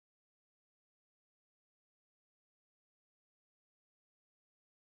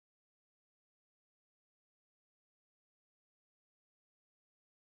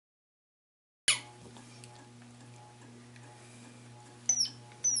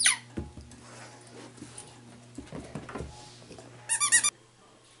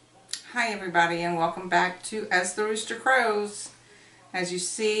Hi everybody, and welcome back to As the Rooster Crows. As you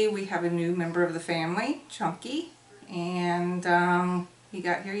see, we have a new member of the family, Chunky, and he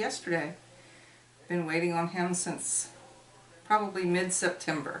got here yesterday. Been waiting on him since probably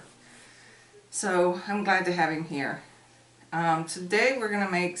mid-September. So I'm glad to have him here. Today we're going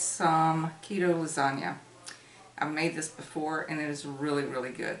to make some keto lasagna. I've made this before and it is really,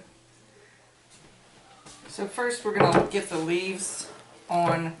 really good. So first we're going to get the leaves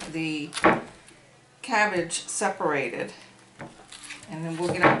on the cabbage separated, and then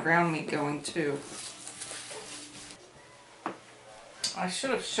we'll get our ground meat going too. I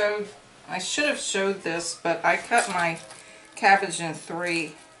should have showed this, but I cut my cabbage in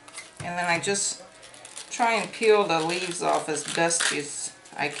 3, and then I just try and peel the leaves off as best as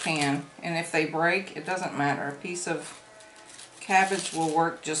I can, and if they break, it doesn't matter. A piece of cabbage will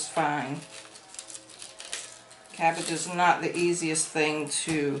work just fine. Cabbage is not the easiest thing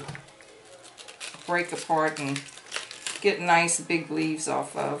to break apart and get nice big leaves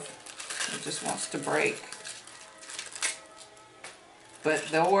off of. It just wants to break. But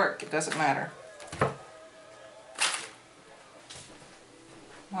they'll work, it doesn't matter.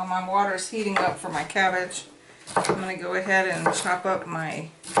 While my water's heating up for my cabbage, I'm going to go ahead and chop up my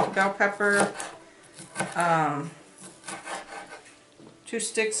bell pepper, 2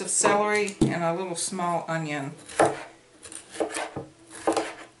 sticks of celery, and a little small onion.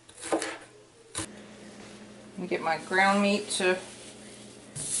 And get my ground meat to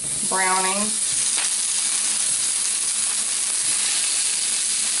browning.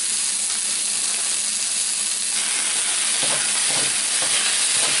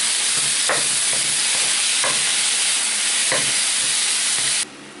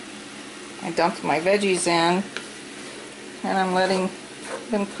 I dumped my veggies in, and I'm letting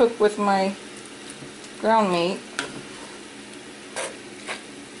them cook with my ground meat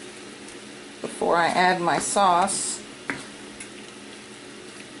before I add my sauce.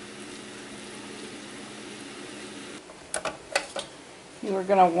 You are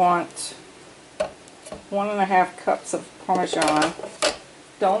going to want 1.5 cups of Parmesan.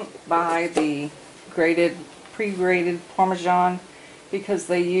 Don't buy the pre-grated Parmesan, because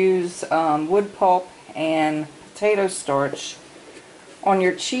they use wood pulp and potato starch on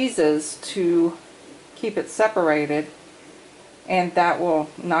your cheeses to keep it separated, and that will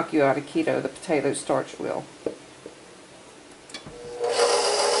knock you out of keto. The potato starch will.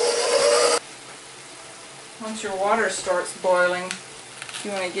 Once your water starts boiling, you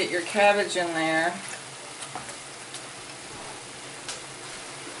want to get your cabbage in there.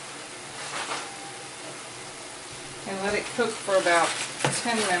 And let it cook for about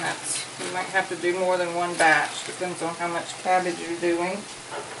 10 minutes. You might have to do more than one batch, depends on how much cabbage you're doing.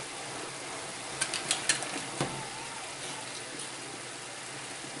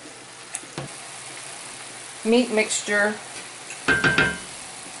 Meat mixture,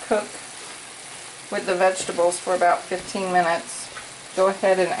 cook with the vegetables for about 15 minutes. Go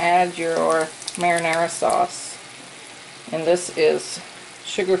ahead and add your marinara sauce, and this is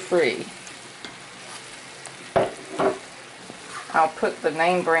sugar-free. I'll put the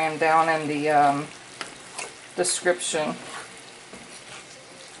name brand down in the description.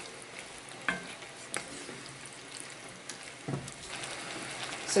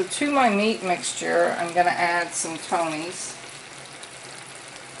 So to my meat mixture, I'm going to add some Tonys.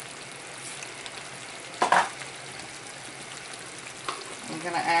 I'm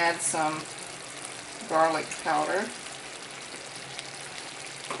going to add some garlic powder.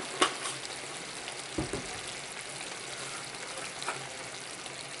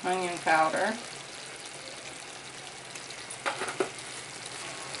 Onion powder.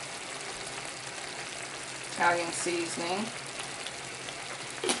 Italian seasoning.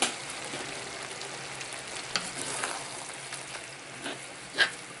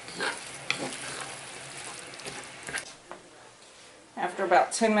 After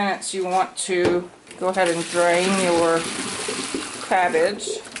about 10 minutes, you want to go ahead and drain your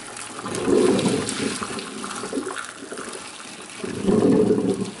cabbage.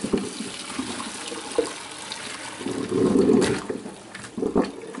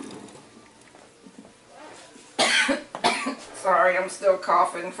 Sorry, I'm still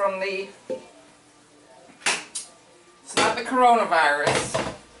coughing from it's not the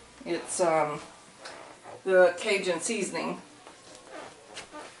coronavirus, it's the Cajun seasoning.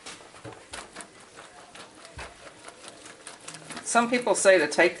 Some people say to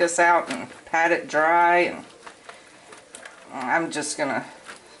take this out and pat it dry, and I'm just gonna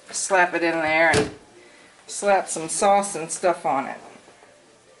slap it in there and slap some sauce and stuff on it.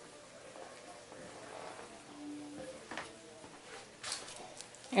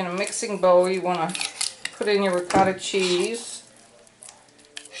 In a mixing bowl, you want to put in your ricotta cheese.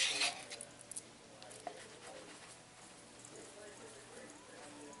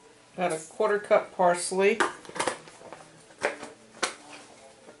 About a 1/4 cup parsley.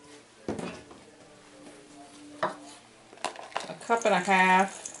 A 1.5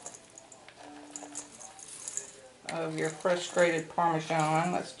 cups of your fresh grated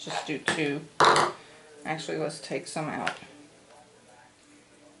Parmesan. Let's just do 2. Actually, let's take some out.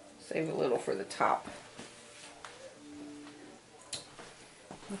 Save a little for the top.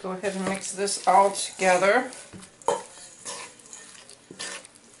 Go ahead and mix this all together.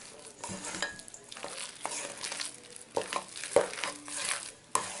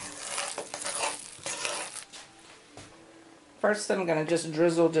 First, I'm going to just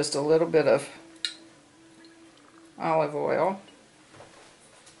drizzle just a little bit of olive oil.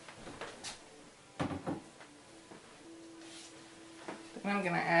 Then I'm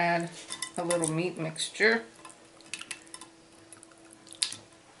going to add a little meat mixture.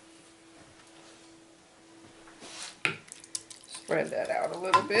 Spread that out a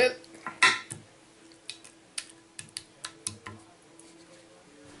little bit.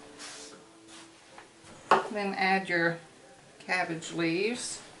 Then add your cabbage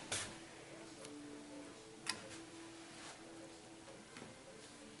leaves.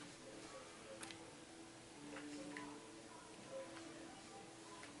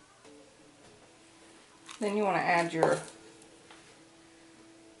 Then you want to add your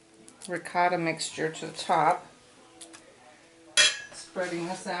ricotta mixture to the top. Spreading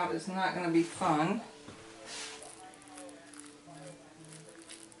this out is not going to be fun.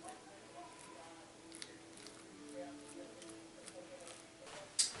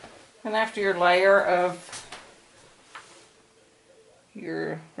 And after your layer of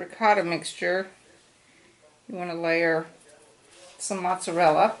your ricotta mixture, you want to layer some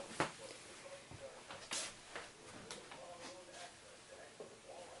mozzarella.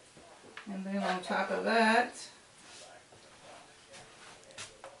 And then on top of that,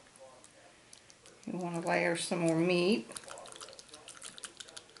 you want to layer some more meat.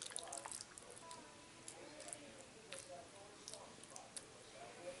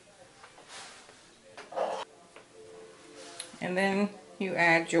 And then you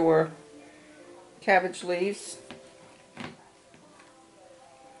add your cabbage leaves.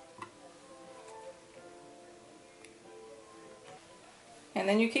 And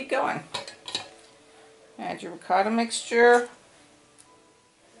then you keep going. Add your ricotta mixture.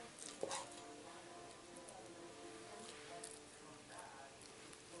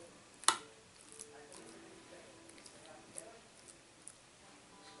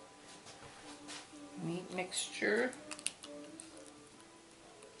 Meat mixture.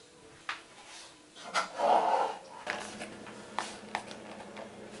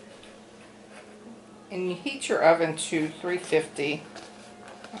 And you heat your oven to 350.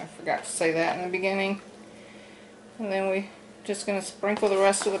 I forgot to say that in the beginning. And then we're just going to sprinkle the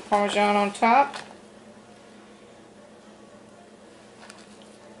rest of the Parmesan on top.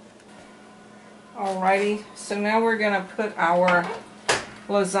 Alrighty, so now we're going to put our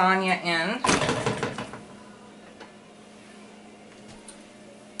lasagna in.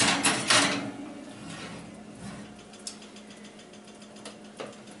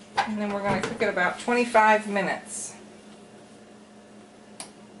 And then we're going to cook it about 25 minutes.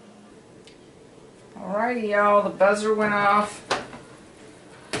 Alrighty, y'all, the buzzer went off.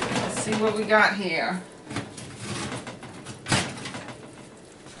 Let's see what we got here.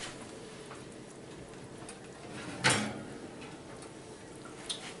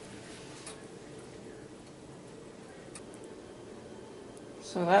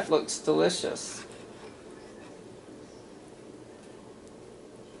 So that looks delicious.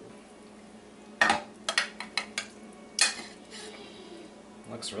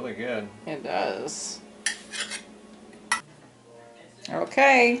 Looks really good. It does.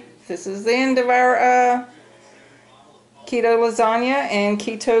 Okay, this is the end of our keto lasagna and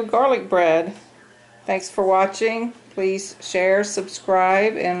keto garlic bread. Thanks for watching. Please share,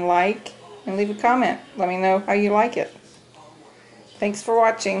 subscribe, and like, and leave a comment. Let me know how you like it. Thanks for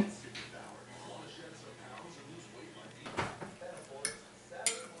watching.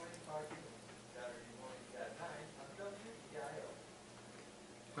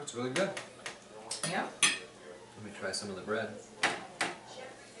 That's really good. Yeah. Let me try some of the bread.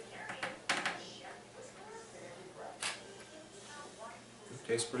 It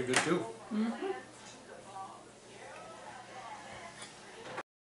tastes pretty good too. Mm-hmm.